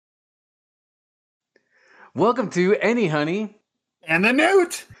Welcome to Any Honey. And the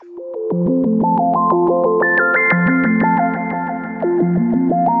Newt.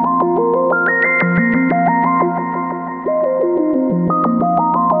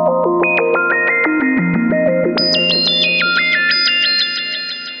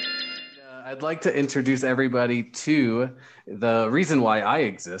 I'd like to introduce everybody to the reason why I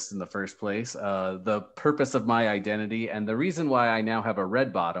exist in the first place, the purpose of my identity, and the reason why I now have a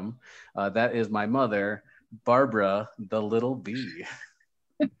red bottom. That is my mother, Barbara the Little Bee.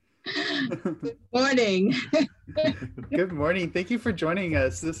 Good morning. Good morning. Thank you for joining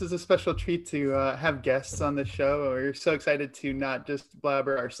us. This is a special treat to have guests on the show. We're so excited to not just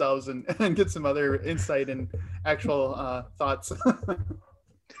blabber ourselves and get some other insight and actual thoughts.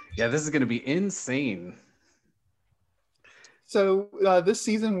 Yeah, this is going to be insane. So this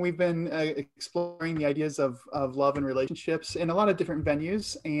season, we've been exploring the ideas of love and relationships in a lot of different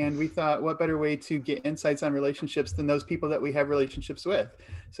venues. And we thought, what better way to get insights on relationships than those people that we have relationships with?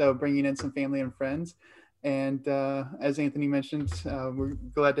 So bringing in some family and friends. And as Anthony mentioned, we're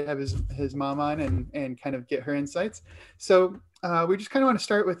glad to have his mom on and kind of get her insights. So we just kind of want to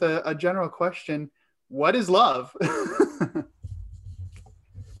start with a general question. What is love?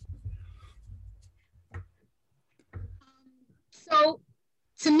 So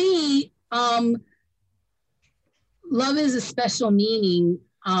to me, love is a special meaning,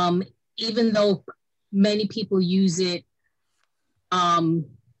 even though many people use it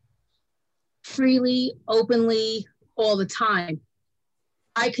freely, openly, all the time.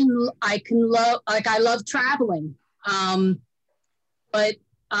 I can love, like I love traveling, but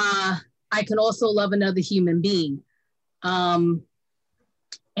I can also love another human being. And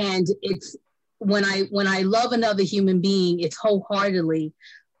it's, when I love another human being, it's wholeheartedly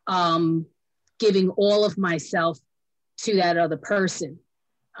giving all of myself to that other person.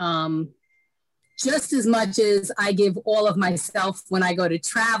 Just as much as I give all of myself when I go to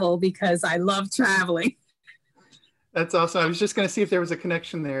travel, because I love traveling. That's awesome. I was just going to see if there was a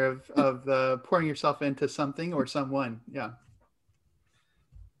connection there of pouring yourself into something or someone. Yeah.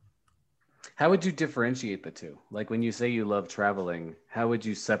 How would you differentiate the two? Like when you say you love traveling, how would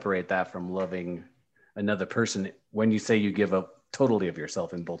you separate that from loving another person when you say you give up totally of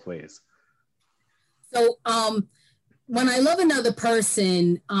yourself in both ways? So when I love another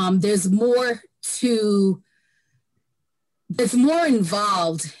person, there's more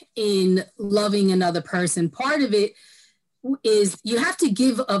involved in loving another person. Part of it is you have to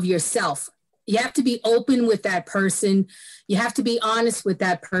give of yourself. You have to be open with that person. You have to be honest with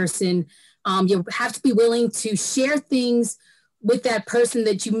that person. You have to be willing to share things with that person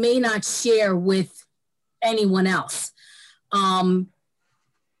that you may not share with anyone else. And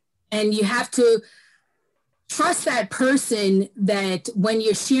you have to trust that person that when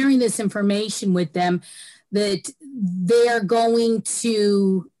you're sharing this information with them, that they're going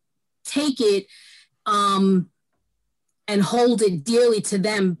to take it and hold it dearly to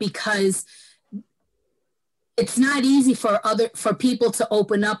them, because it's not easy for people to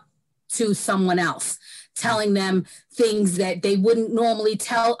open up to someone else, telling them things that they wouldn't normally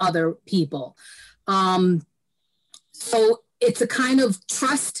tell other people. So it's a kind of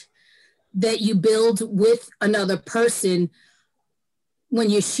trust that you build with another person when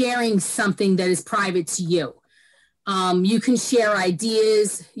you're sharing something that is private to you. You can share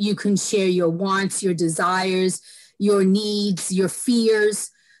ideas, you can share your wants, your desires, your needs, your fears,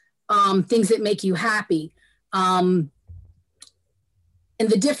 things that make you happy. And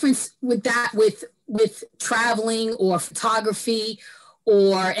the difference with that, with traveling or photography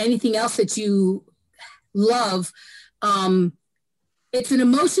or anything else that you love, it's an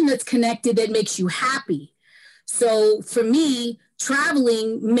emotion that's connected that makes you happy. So for me,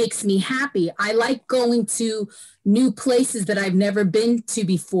 traveling makes me happy. I like going to new places that I've never been to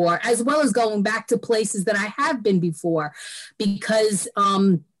before, as well as going back to places that I have been before, because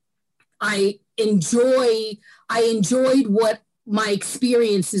I enjoyed what my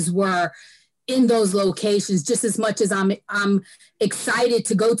experiences were in those locations just as much as I'm excited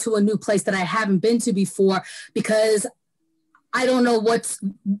to go to a new place that I haven't been to before, because I don't know what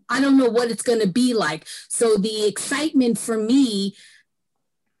it's going to be like. So the excitement for me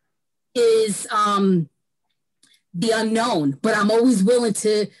is the unknown, but I'm always willing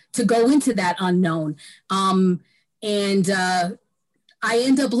to go into that unknown. I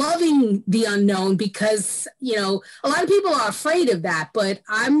end up loving the unknown because, a lot of people are afraid of that, but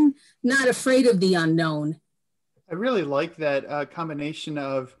I'm not afraid of the unknown. I really like that combination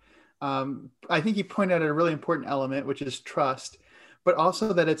of, I think you pointed out a really important element, which is trust, but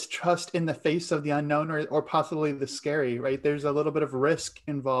also that it's trust in the face of the unknown or possibly the scary, right? There's a little bit of risk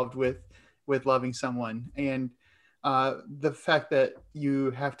involved with with loving someone. And the fact that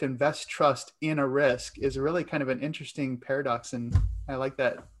you have to invest trust in a risk is really kind of an interesting paradox. And I like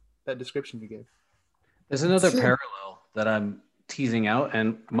that description you gave. There's another parallel that I'm teasing out,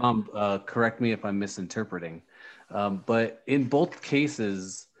 and Mom, correct me if I'm misinterpreting. But in both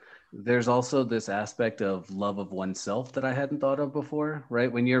cases, there's also this aspect of love of oneself that I hadn't thought of before,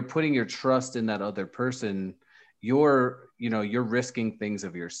 right? When you're putting your trust in that other person, you're risking things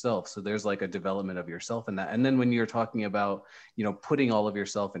of yourself. So there's like a development of yourself in that. And then when you're talking about, putting all of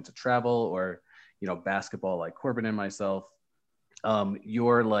yourself into travel or, basketball, like Corbin and myself,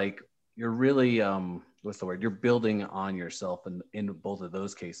 you're really, what's the word? You're building on yourself in both of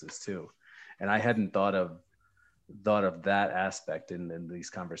those cases too. And I hadn't thought of that aspect in these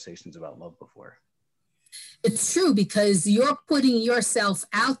conversations about love before. It's true, because you're putting yourself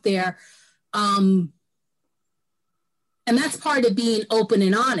out there. And that's part of being open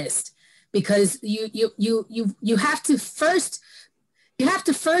and honest, because you have to first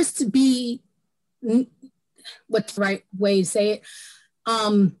be, what's the right way to say it?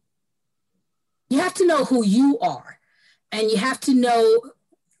 You have to know who you are, and you have to know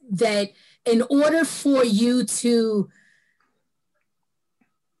that in order for you to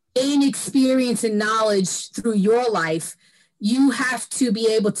gain experience and knowledge through your life, you have to be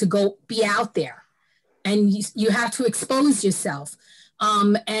able to be out there. And you have to expose yourself.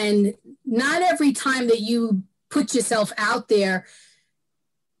 And not every time that you put yourself out there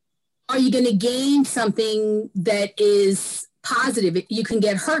are you going to gain something that is positive. You can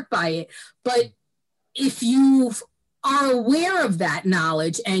get hurt by it. But if you are aware of that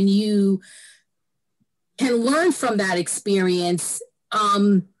knowledge and you can learn from that experience,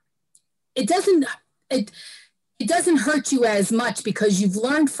 it doesn't hurt you as much, because you've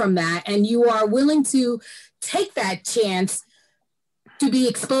learned from that and you are willing to take that chance to be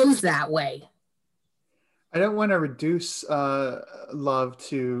exposed that way. I don't want to reduce love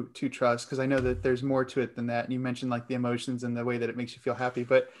to trust, because I know that there's more to it than that. And you mentioned like the emotions and the way that it makes you feel happy.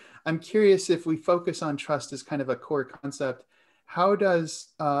 But I'm curious, if we focus on trust as kind of a core concept, how does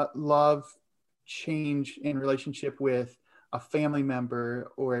love change in relationship with a family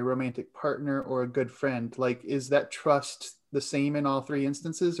member or a romantic partner or a good friend? Like, is that trust the same in all three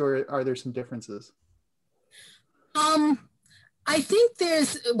instances, or are there some differences? I think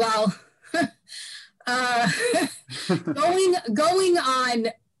there's, well, going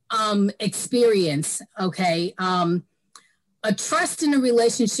on experience, okay. A trust in a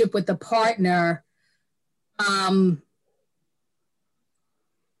relationship with a partner,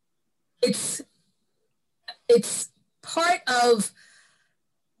 it's part of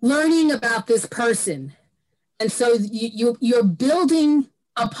learning about this person. And so you're building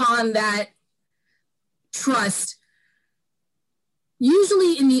upon that trust,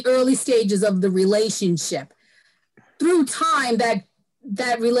 usually in the early stages of the relationship. Through time, that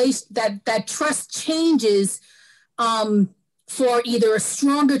trust changes for either a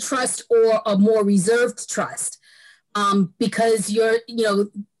stronger trust or a more reserved trust, because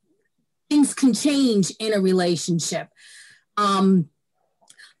things can change in a relationship.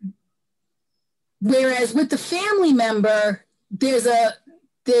 Whereas with the family member, there's a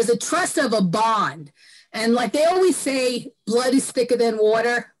trust of a bond. And like they always say, blood is thicker than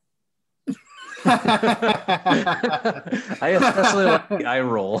water. I especially like the eye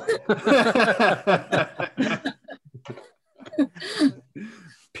roll.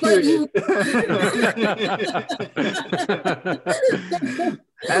 Period.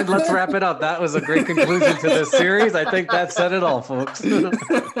 And let's wrap it up. That was a great conclusion to this series. I think that said it all, folks.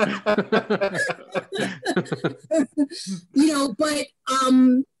 But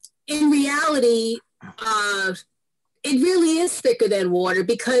in reality, it really is thicker than water,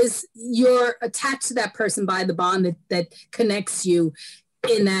 because you're attached to that person by the bond that connects you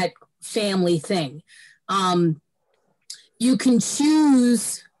in that family thing. You can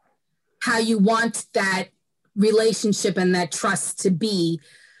choose how you want that relationship and that trust to be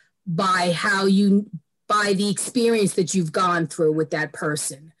by the experience that you've gone through with that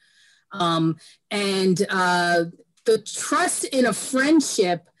person. The trust in a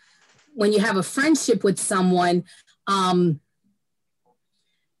friendship, when you have a friendship with someone,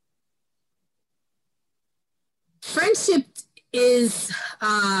 friendship is,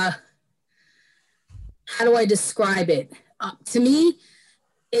 how do I describe it? To me,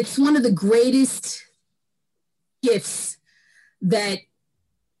 it's one of the greatest gifts that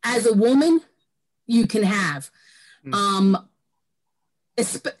as a woman you can have.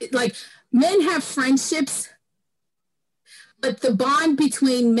 Like men have friendships, but the bond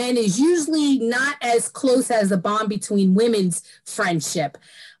between men is usually not as close as the bond between women's friendship.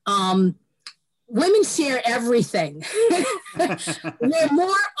 women share everything. We're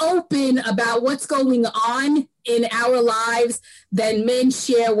more open about what's going on in our lives than men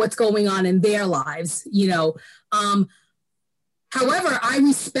share what's going on in their lives, you know. However, I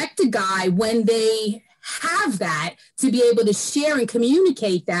respect a guy when they have that to be able to share and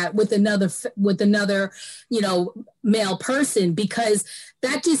communicate that with another, you know, male person, because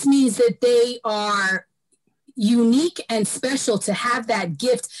that just means that they are unique and special to have that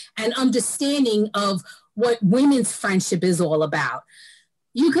gift and understanding of what women's friendship is all about.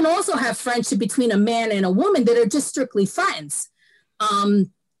 You can also have friendship between a man and a woman that are just strictly friends. And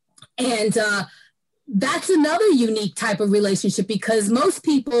that's another unique type of relationship, because most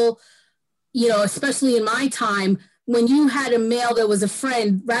people, you know, especially in my time, when you had a male that was a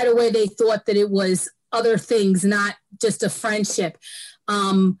friend, right away they thought that it was other things, not just a friendship.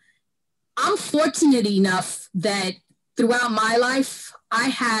 I'm fortunate enough that throughout my life, I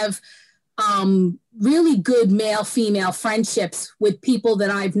have really good male-female friendships with people that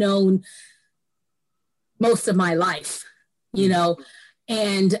I've known most of my life, you know,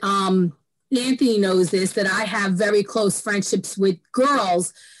 and Anthony knows this, that I have very close friendships with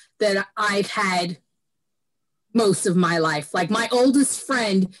girls that I've had most of my life. Like my oldest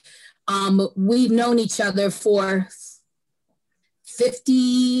friend, we've known each other for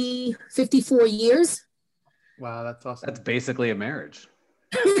 54 years. Wow, that's awesome. That's basically a marriage.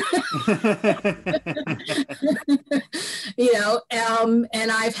 You know,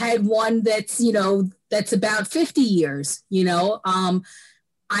 and I've had one that's, you know, that's about 50 years, you know. I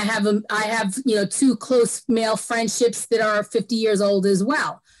have, you know, two close male friendships that are 50 years old as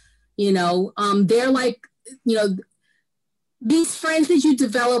well. You know, they're like, you know, these friends that you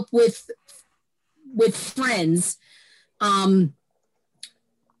develop with friends.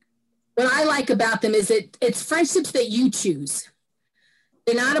 What I like about them is that it's friendships that you choose.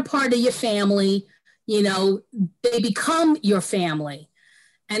 They're not a part of your family, you know, they become your family.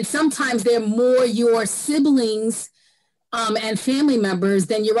 And sometimes they're more your siblings and family members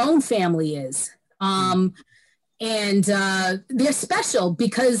than your own family is. And they're special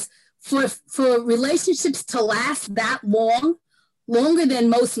because for relationships to last that long, longer than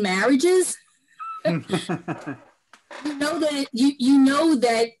most marriages, you know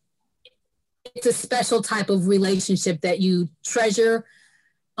that it's a special type of relationship that you treasure,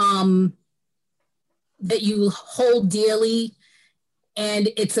 that you hold dearly. And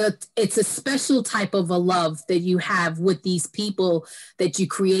it's a special type of a love that you have with these people, that you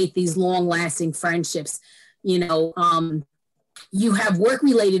create these long lasting friendships. You know, you have work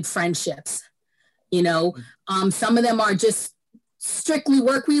related friendships, you know, some of them are just strictly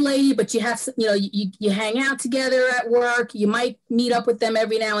work related, but you have, you know, you hang out together at work. You might meet up with them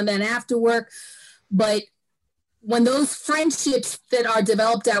every now and then after work. But when those friendships that are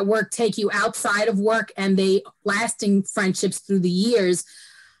developed at work take you outside of work, and they lasting friendships through the years,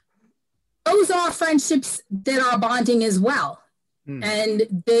 those are friendships that are bonding as well.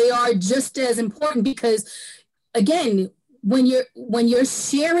 And they are just as important, because again, when you're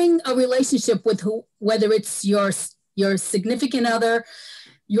sharing a relationship with whether it's your significant other,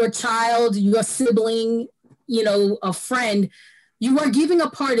 your child, your sibling, you know, a friend, you are giving a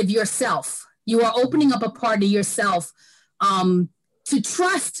part of yourself. You are opening up a part of yourself to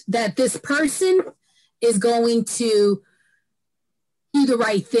trust that this person is going to do the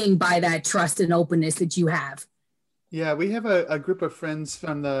right thing by that trust and openness that you have. Yeah, we have a group of friends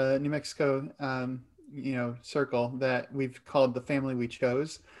from the New Mexico, you know, circle that we've called the family we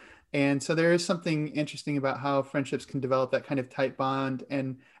chose. And so there is something interesting about how friendships can develop that kind of tight bond,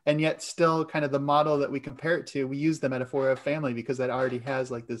 and yet still kind of the model that we compare it to, we use the metaphor of family because that already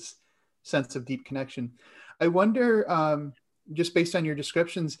has like this sense of deep connection. I wonder, just based on your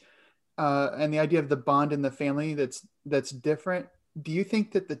descriptions and the idea of the bond in the family that's different, do you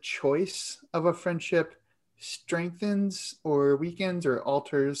think that the choice of a friendship strengthens or weakens or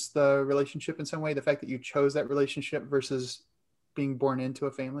alters the relationship in some way, the fact that you chose that relationship versus being born into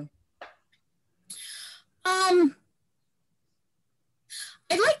a family? I'd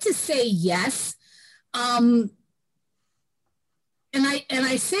like to say yes. And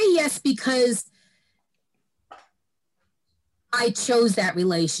I say yes because I chose that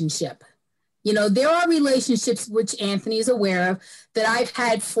relationship. You know, there are relationships which Anthony is aware of that I've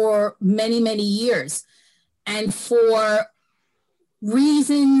had for many, many years. And for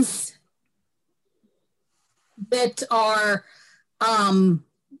reasons that are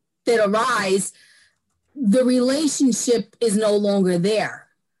that arise, the relationship is no longer there.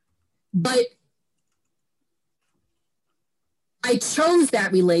 But I chose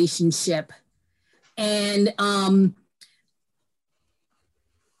that relationship, and I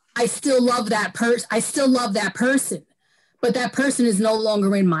I still love that person. I still love that person, but that person is no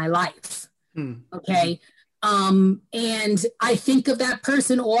longer in my life. Okay. And I think of that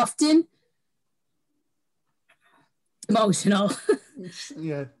person often. Emotional.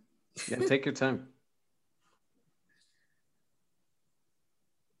 Yeah. Yeah, take your time.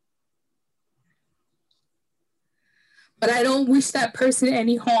 But I don't wish that person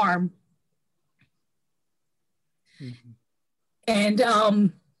any harm. And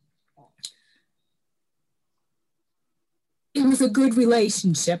it was a good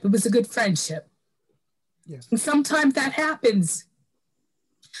relationship. It was a good friendship. Yeah. And sometimes that happens.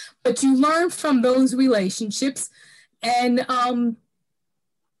 But you learn from those relationships, and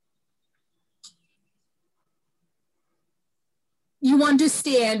you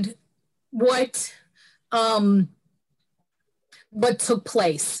understand what took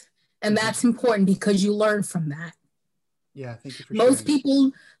place. And that's important because you learn from that. Yeah, thank you for most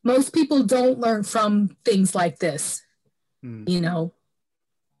sharing. most people don't learn from things like this, you know.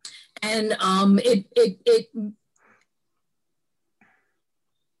 And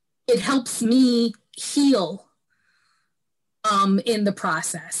it helps me heal in the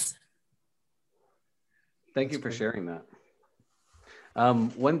process. Thank you for sharing that.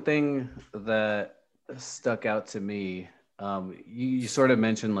 One thing that stuck out to me, you sort of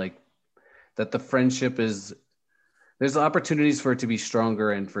mentioned like that the friendship is, there's opportunities for it to be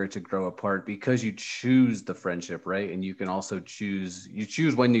stronger and for it to grow apart because you choose the friendship, right? And you can also choose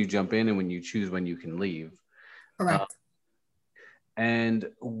when you jump in and when you choose when you can leave. Correct. And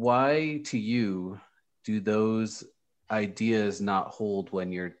why to you do those ideas not hold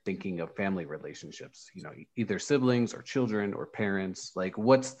when you're thinking of family relationships, you know, either siblings or children or parents? Like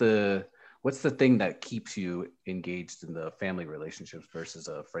what's the thing that keeps you engaged in the family relationships versus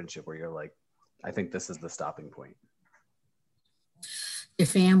a friendship where you're like, I think this is the stopping point? Your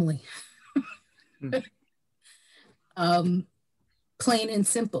family. Plain and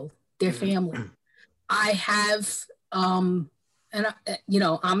simple, their family. I have and you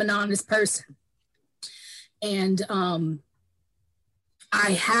know, I'm an honest person, and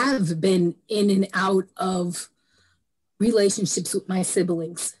I have been in and out of relationships with my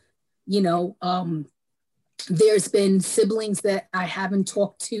siblings. You know, there's been siblings that I haven't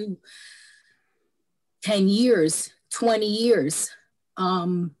talked to 10 years, 20 years.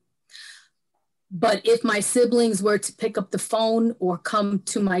 But if my siblings were to pick up the phone or come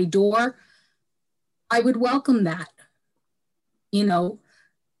to my door, I would welcome that, you know,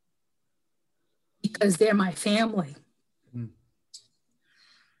 because they're my family. And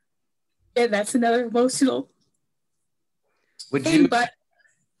that's another emotional thing, but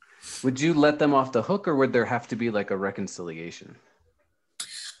would you let them off the hook, or would there have to be like a reconciliation?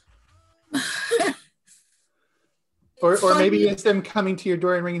 Or maybe it's them coming to your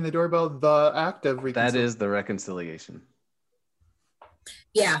door and ringing the doorbell, the act of reconciliation. That is the reconciliation.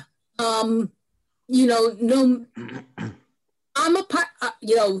 Yeah. You know, no,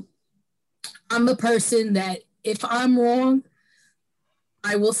 you know, I'm a person that if I'm wrong,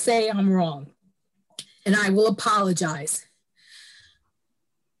 I will say I'm wrong and I will apologize.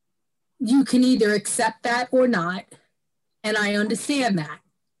 You can either accept that or not, and I understand that.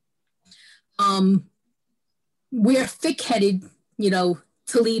 We're thick-headed, you know,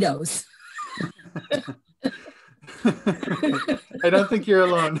 Toledos. I don't think you're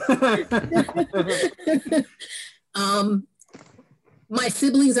alone. My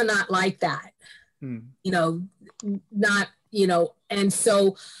siblings are not like that. You know, not, you know, and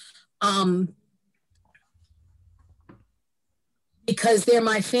so because they're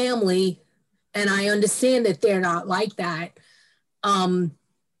my family and I understand that they're not like that,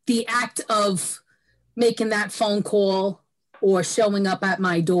 the act of making that phone call or showing up at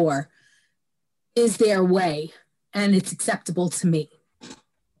my door is their way, and it's acceptable to me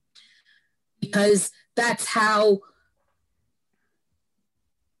because that's how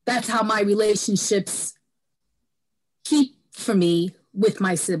my relationships keep for me with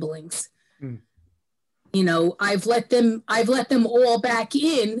my siblings. You know, I've let them all back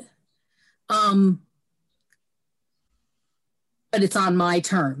in, but it's on my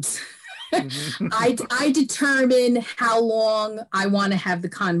terms. I determine how long I want to have the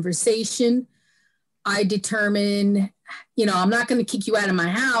conversation. I determine, you know, I'm not going to kick you out of my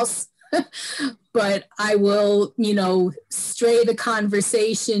house, but I will, you know, stray the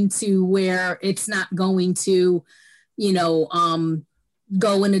conversation to where it's not going to, you know,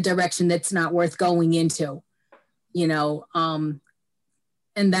 go in a direction that's not worth going into, you know. And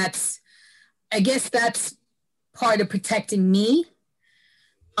that's, I guess that's part of protecting me.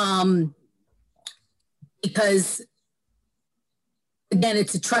 Because again,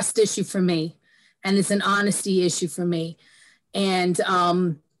 it's a trust issue for me, and it's an honesty issue for me. And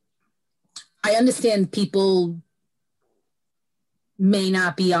I understand people may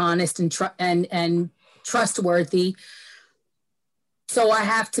not be honest and trustworthy. So I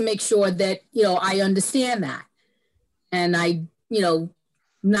have to make sure that, I understand that. And I,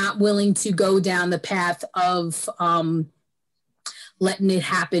 not willing to go down the path of letting it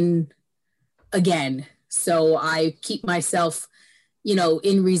happen again. So I keep myself,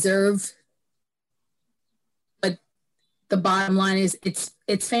 in reserve. But the bottom line is it's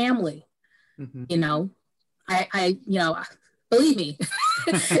family. Mm-hmm. I believe me,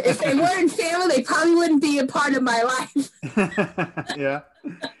 if they weren't family, they probably wouldn't be a part of my life. Yeah.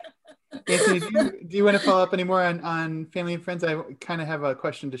 Anthony, do you want to follow up any more on family and friends? I kind of have a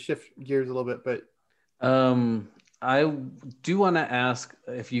question to shift gears a little bit, but. I do want to ask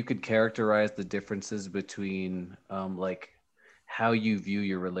if you could characterize the differences between like how you view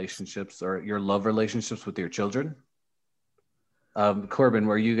your relationships or your love relationships with your children. Corbin,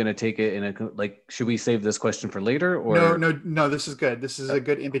 were you going to take it in should we save this question for later? Or No, this is good. This is a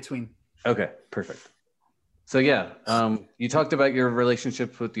good in between. Okay, perfect. So yeah, you talked about your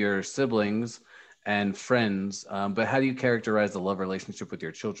relationships with your siblings and friends, but how do you characterize the love relationship with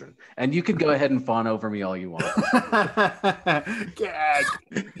your children? And you can go ahead and fawn over me all you want. Gag.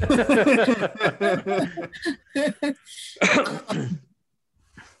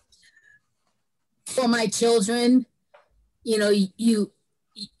 For my children, you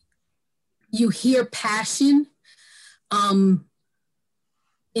hear passion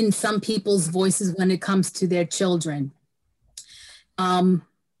in some people's voices when it comes to their children.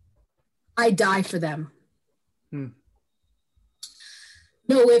 I die for them. No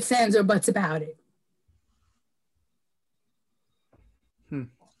ifs, ands, or buts about it.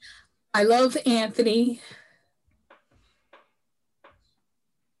 I love Anthony.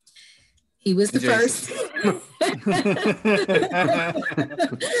 He was the first.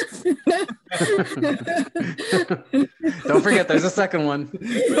 Don't forget, there's a second one.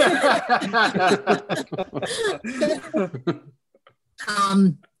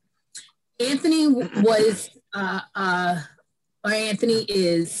 Anthony was, or Anthony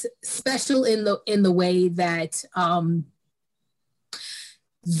is special in the way that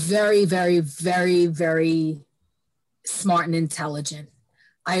very, very, very, very smart and intelligent.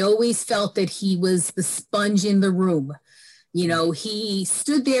 I always felt that he was the sponge in the room. He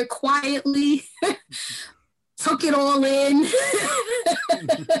stood there quietly, took it all in,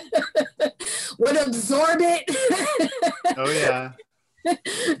 would absorb it. Oh, yeah.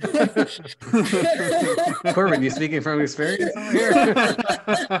 Corbin, you speaking from experience?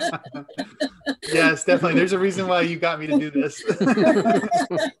 Yes, definitely. There's a reason why you got me to do this.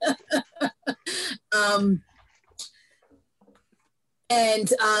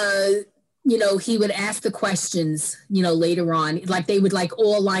 And he would ask the questions, later on, like they would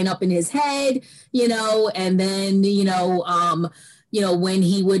all line up in his head, and then, when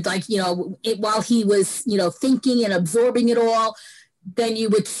he would while he was, thinking and absorbing it all, then you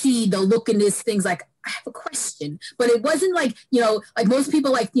would see the look in his things like, I have a question, but it wasn't like most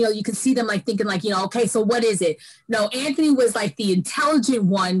people, you can see them thinking okay, so what is it? No, Anthony was the intelligent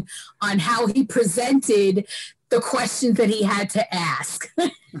one on how he presented the questions that he had to ask,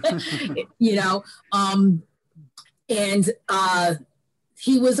 and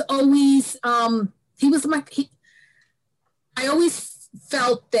he was always, I always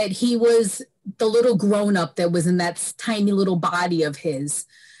felt that he was the little grown-up that was in that tiny little body of his,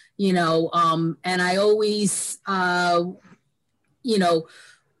 and I always,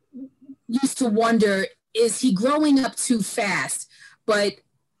 used to wonder, is he growing up too fast? But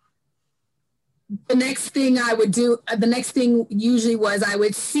the next thing usually was I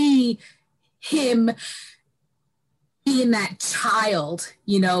would see him being that child,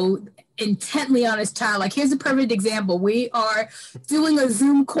 intently on his child. Here's a perfect example. We are doing a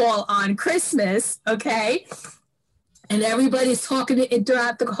Zoom call on Christmas, okay? And everybody's talking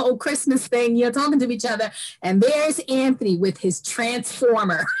throughout the whole Christmas thing, talking to each other. And there's Anthony with his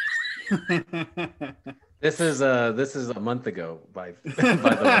transformer. This is a month ago, by the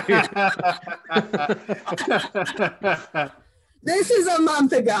way. This is a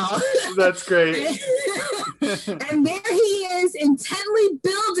month ago. That's great. And there he is intently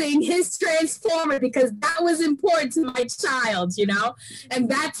building his transformer because that was important to my child, and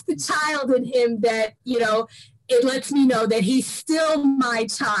that's the child in him that, it lets me know that he's still my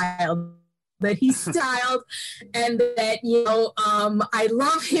child, that he's child, and that, I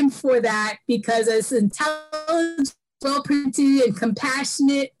love him for that, because as intelligent well presented and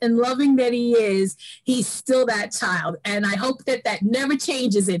compassionate and loving that he is, he's still that child. And I hope that that never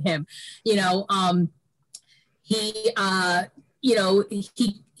changes in him. You know, he, you know,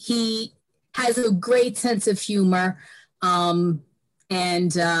 he has a great sense of humor. You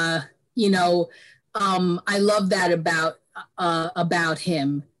know, I love that about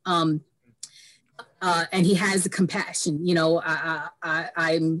him. And he has the compassion. You know,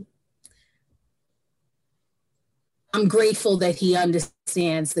 I'm grateful that he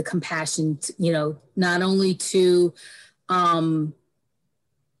understands the compassion, you know, not only to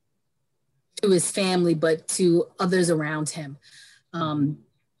his family, but to others around him.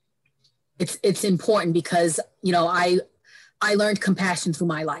 It's important because, you know, I learned compassion through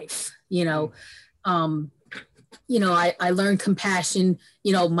my life, you know. I learned compassion,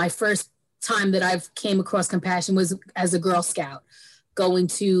 you know, my first time that I've came across compassion was as a Girl Scout, going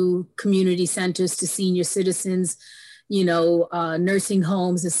to community centers, to senior citizens, you know, nursing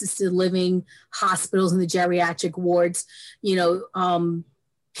homes, assisted living, hospitals, and the geriatric wards, you know,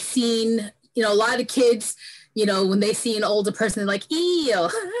 seeing, you know, a lot of kids, you know, when they see an older person, they're like, ew.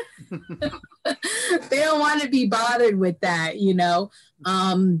 They don't want to be bothered with that, you know.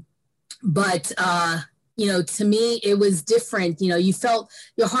 You know, to me, it was different. You know, you felt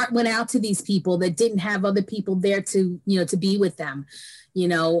your heart went out to these people that didn't have other people there to, you know, to be with them. You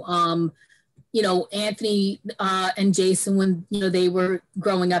know, Anthony and Jason, when, you know, they were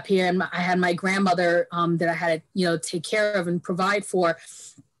growing up here, and I had my grandmother that I had to, you know, take care of and provide for.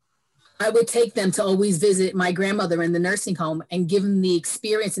 I would take them to always visit my grandmother in the nursing home and give them the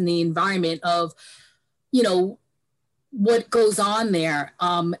experience and the environment of, you know, what goes on there.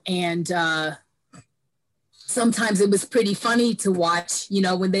 Sometimes it was pretty funny to watch, you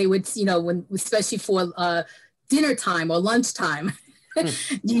know, when they would, you know, when, especially for dinner time or lunchtime,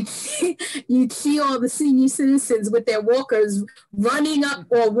 you'd see all the senior citizens with their walkers running up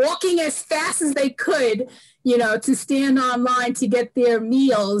or walking as fast as they could, you know, to stand online to get their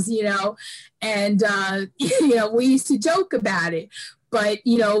meals, you know, and, you know, we used to joke about it, but,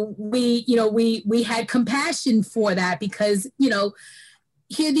 you know, we had compassion for that because, you know,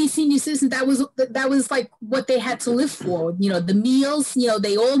 here these senior citizens, that was like what they had to live for. You know, the meals, you know,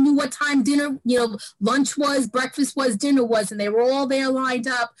 they all knew what time dinner, you know, lunch was, breakfast was, dinner was, and they were all there lined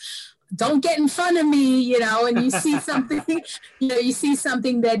up. Don't get in front of me, you know, and you see something, you know, you see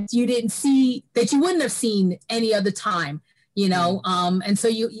something that you didn't see, that you wouldn't have seen any other time, you know. And so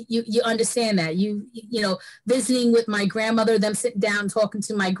you understand that, you know, visiting with my grandmother, them sitting down talking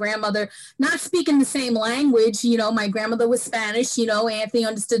to my grandmother, not speaking the same language, you know. My grandmother was Spanish, you know, Anthony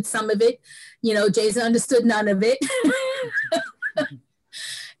understood some of it, you know, Jason understood none of it.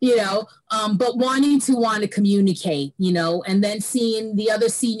 You know, but wanting to communicate, you know, and then seeing the other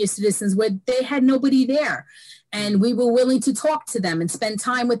senior citizens where they had nobody there. And we were willing to talk to them and spend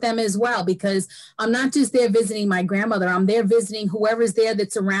time with them as well, because I'm not just there visiting my grandmother, I'm there visiting whoever's there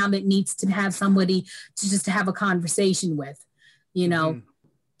that's around that needs to have somebody to just to have a conversation with, you know.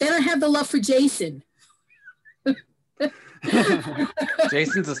 Then I have the love for Jason.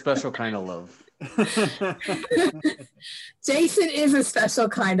 Jason's a special kind of love. Jason is a special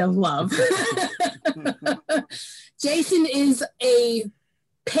kind of love. Jason is a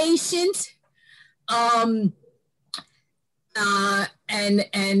patient and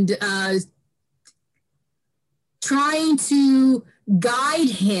trying to guide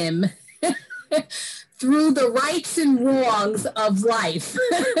him through the rights and wrongs of life.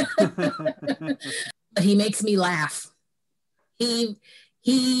 But he makes me laugh. He's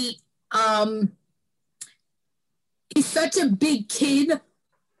such a big kid.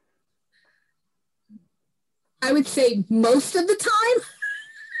 I would say most of the time.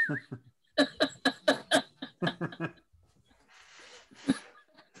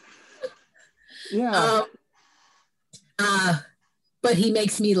 Yeah. But he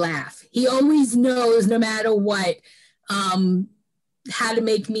makes me laugh. He always knows, no matter what, how to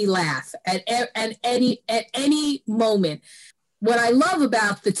make me laugh at any moment. What I love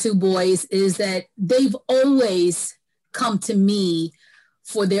about the two boys is that they've always come to me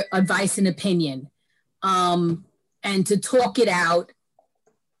for their advice and opinion, and to talk it out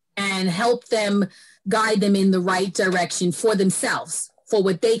and help them, guide them in the right direction for themselves, for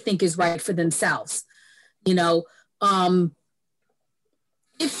what they think is right for themselves. You know,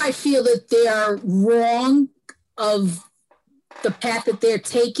 if I feel that they are wrong of the path that they're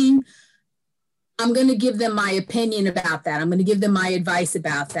taking, I'm going to give them my opinion about that. I'm going to give them my advice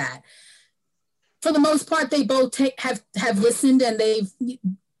about that. For the most part, they both have listened, and they've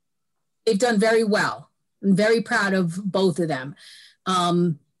done very well. I'm very proud of both of them.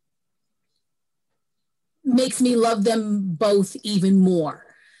 makes me love them both even more,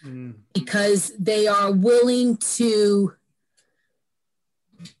 because they are willing to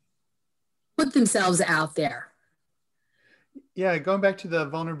put themselves out there. Yeah, going back to the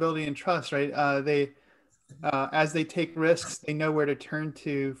vulnerability and trust, right? As they take risks, they know where to turn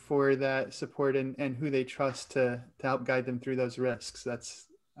to for that support, and who they trust to help guide them through those risks. That's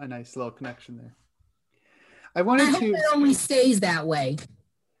a nice little connection there. I hope it only stays that way.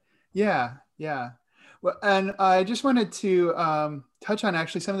 Yeah. Well, and I just wanted to touch on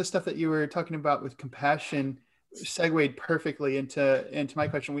actually some of the stuff that you were talking about with compassion. Segued perfectly into my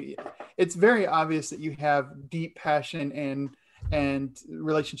question. It's very obvious that you have deep passion, and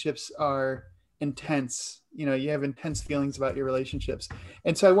relationships are intense. You know, you have intense feelings about your relationships.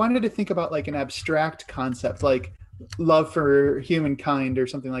 And so I wanted to think about like an abstract concept, like love for humankind or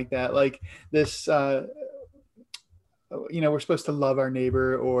something like that. Like this, we're supposed to love our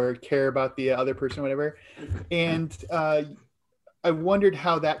neighbor or care about the other person, whatever. And I wondered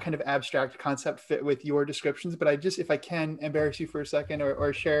how that kind of abstract concept fit with your descriptions, but if I can embarrass you for a second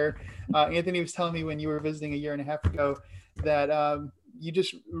or share, Anthony was telling me when you were visiting a year and a half ago that you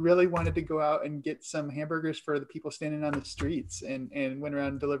just really wanted to go out and get some hamburgers for the people standing on the streets, and went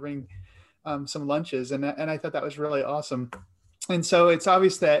around delivering some lunches. And I thought that was really awesome. And so it's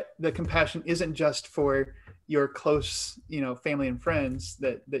obvious that the compassion isn't just for your close, family and friends,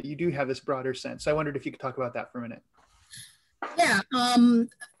 that you do have this broader sense. So I wondered if you could talk about that for a minute. Yeah.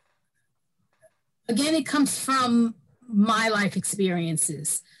 Again, it comes from my life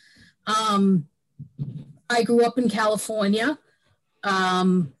experiences. I grew up in California,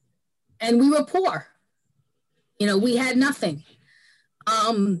 and we were poor. We had nothing.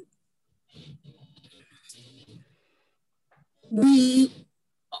 Our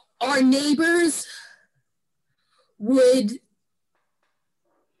neighbors would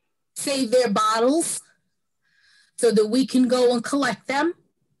save their bottles so that we can go and collect them,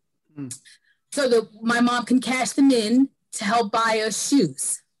 so that my mom can cash them in to help buy us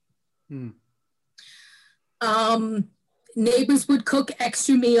shoes. Neighbors would cook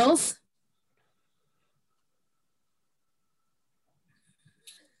extra meals.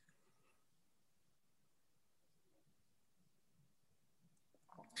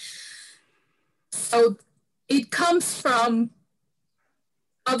 So it comes from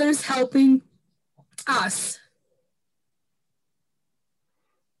others helping us.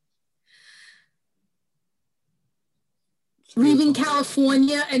 Leaving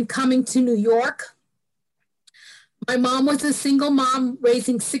California and coming to New York. My mom was a single mom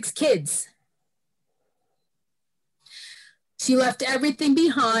raising 6 kids. She left everything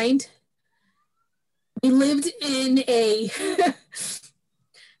behind. We lived in a,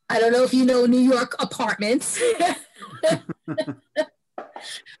 I don't know if you know New York apartments.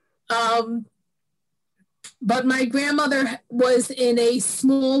 But my grandmother was in a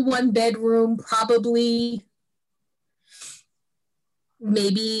small 1-bedroom, probably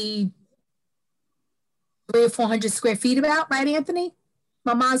maybe 300 or 400 square feet about, right, Anthony?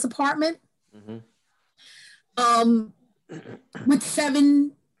 My mom's apartment. With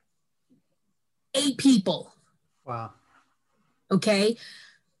 7, 8 people. Wow. Okay.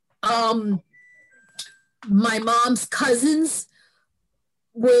 My mom's cousins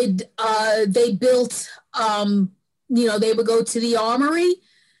would, they built, they would go to the armory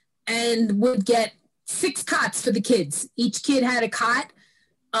and would get 6 cots for the kids. Each kid had a cot.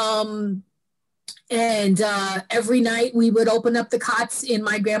 And every night we would open up the cots in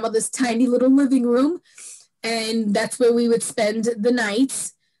my grandmother's tiny little living room. And that's where we would spend the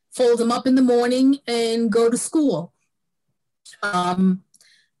nights, fold them up in the morning and go to school.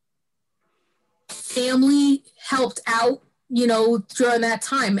 Family helped out, during that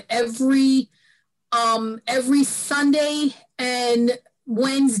time. Every Sunday and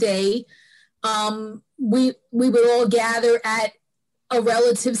Wednesday, we would all gather at a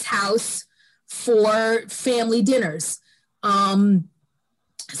relative's house for family dinners.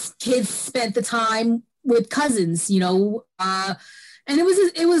 Kids spent the time with cousins, and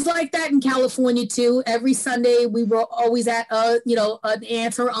it was like that in California too. Every Sunday we were always at an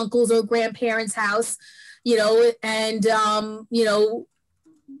aunt or uncle's or grandparents' house, and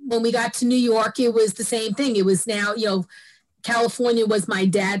when we got to New York, it was the same thing. It was now, California was my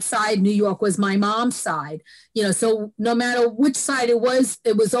dad's side, New York was my mom's side, so no matter which side it was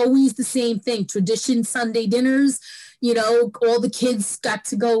always the same thing. Tradition Sunday dinners, all the kids got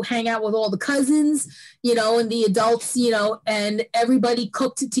to go hang out with all the cousins, and the adults, and everybody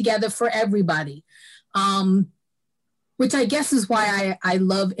cooked together for everybody, which I guess is why I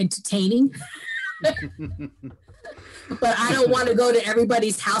love entertaining. but I don't want to go to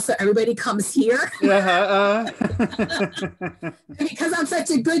everybody's house so everybody comes here. Because I'm such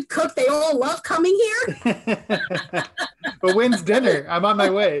a good cook, they all love coming here. But when's dinner? I'm on my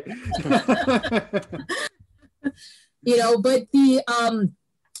way. You know, but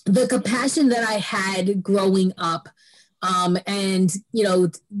the compassion that I had growing up, and, you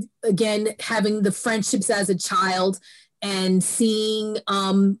know, again, having the friendships as a child and seeing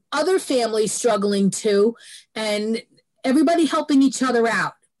other families struggling too, and everybody helping each other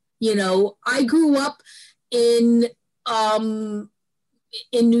out. You know, I grew up in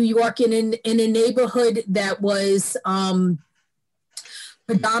New York in a neighborhood that was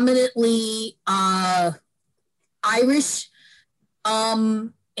predominantly Irish,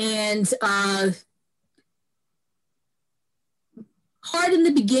 and hard in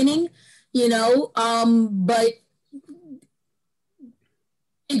the beginning, you know, but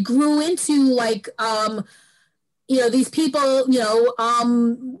it grew into like, you know, these people, you know,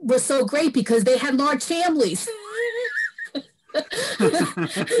 were so great because they had large families.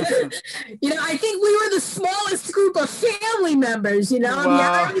 You know, I think we were the smallest group of family members, you know.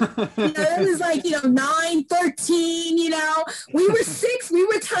 Wow. You know, it was like, you know, 9, 13, you know. We were 6, we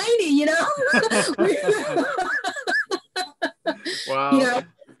were tiny, you know. Wow. You know,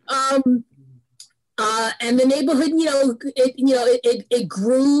 and the neighborhood, you know, it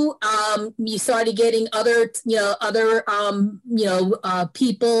grew. You started getting other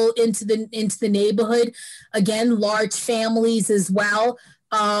people into the neighborhood. Again, large families as well.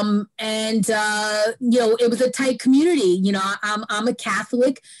 And you know, it was a tight community. You know, I'm a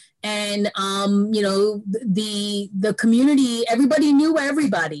Catholic, and you know, the community, everybody knew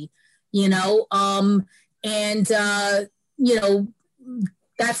everybody. You know, and you know,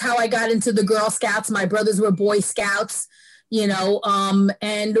 that's how I got into the Girl Scouts. My brothers were Boy Scouts, you know,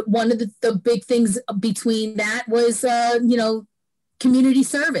 and one of the big things between that was, you know, community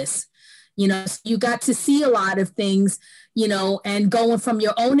service. You know, you got to see a lot of things, you know, and going from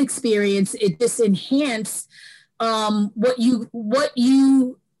your own experience, it just enhanced what you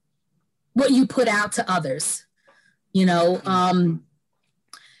put out to others, you know.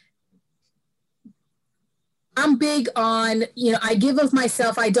 I'm big on, you know, I give of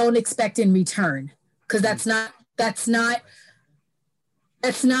myself, I don't expect in return, because that's not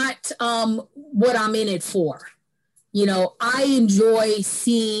what I'm in it for. You know, I enjoy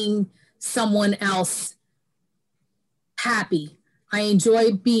seeing someone else happy. I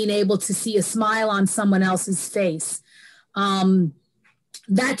enjoy being able to see a smile on someone else's face. That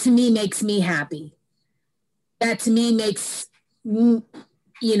to me makes me happy. That to me makes, you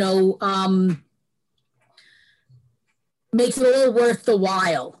know, makes it all worth the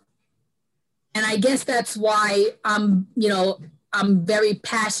while. And I guess that's why I'm very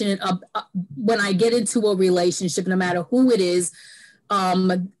passionate when I get into a relationship, no matter who it is,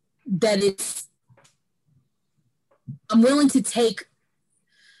 that I'm willing to take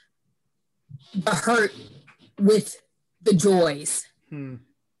the hurt with the joys.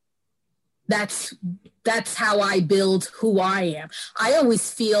 That's how I build who I am. I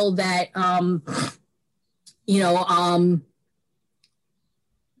always feel that, you know,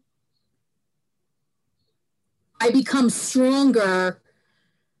 I become stronger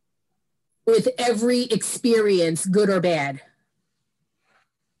with every experience, good or bad.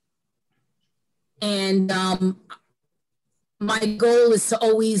 And my goal is to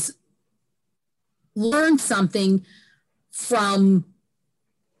always learn something from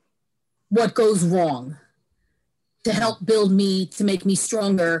what goes wrong to help build me, to make me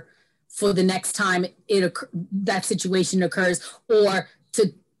stronger for the next time that situation occurs, or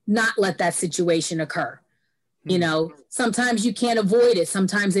to not let that situation occur. You know, sometimes you can't avoid it.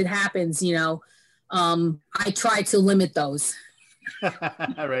 Sometimes it happens, you know. I try to limit those.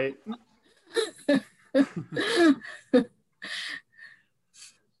 All right.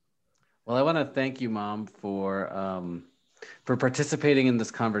 Well, I want to thank you, Mom, for participating in this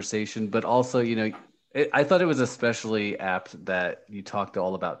conversation, but also, you know, I thought it was especially apt that you talked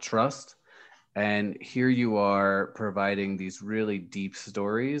all about trust. And here you are providing these really deep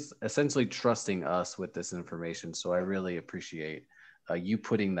stories, essentially trusting us with this information. So I really appreciate you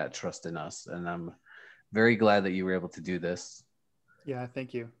putting that trust in us. And I'm very glad that you were able to do this. Yeah,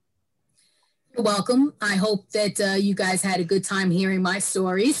 thank you. You're welcome. I hope that you guys had a good time hearing my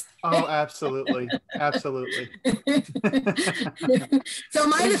stories. Oh, absolutely. Absolutely. So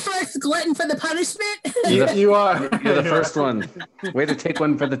am I the first glutton for the punishment? You are. You're the first one. Way to take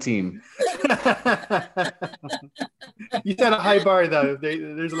one for the team. You set a high bar, though.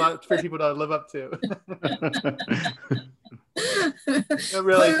 There's a lot for people to live up to.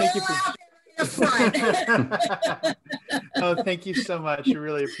 Really, thank you for... the front. Oh, thank you so much. I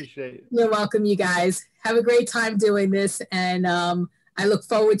really appreciate it. You're welcome, you guys. Have a great time doing this, and I look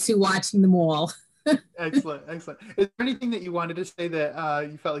forward to watching them all. Excellent, excellent. Is there anything that you wanted to say that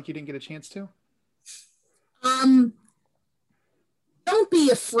you felt like you didn't get a chance to? Don't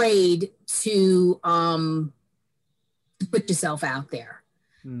be afraid to put yourself out there,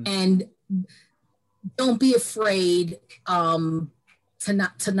 and don't be afraid to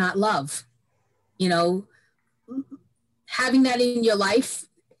not love. You know, having that in your life,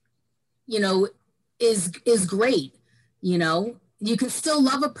 you know, is great. You know, you can still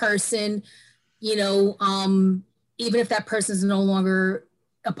love a person, you know, even if that person is no longer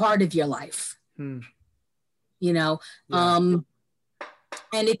a part of your life. You know, yeah.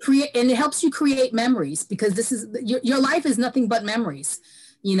 And it helps you create memories, because this is your life is nothing but memories.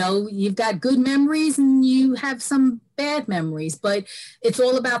 You know, you've got good memories and you have some bad memories, but it's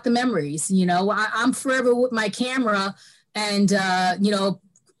all about the memories. You know, I'm forever with my camera, and you know,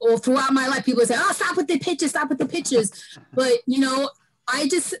 all throughout my life, people say, "Oh, stop with the pictures." But you know, I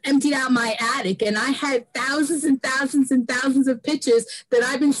just emptied out my attic, and I had thousands and thousands and thousands of pictures that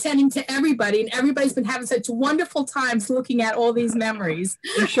I've been sending to everybody, and everybody's been having such wonderful times looking at all these memories.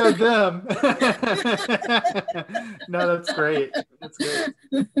 You showed them. No, that's great. That's great.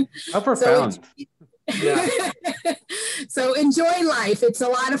 How profound. Yeah. So enjoy life. It's a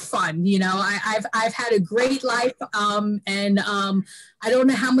lot of fun. You know, I've had a great life, and I don't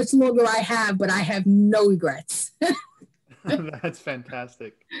know how much longer I have, but I have no regrets. That's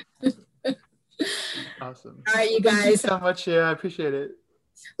fantastic. Awesome. All right, you guys. Thank you so much. Yeah, I appreciate it.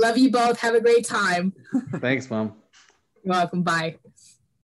 Love you both. Have a great time. Thanks, Mom. You're welcome. Bye.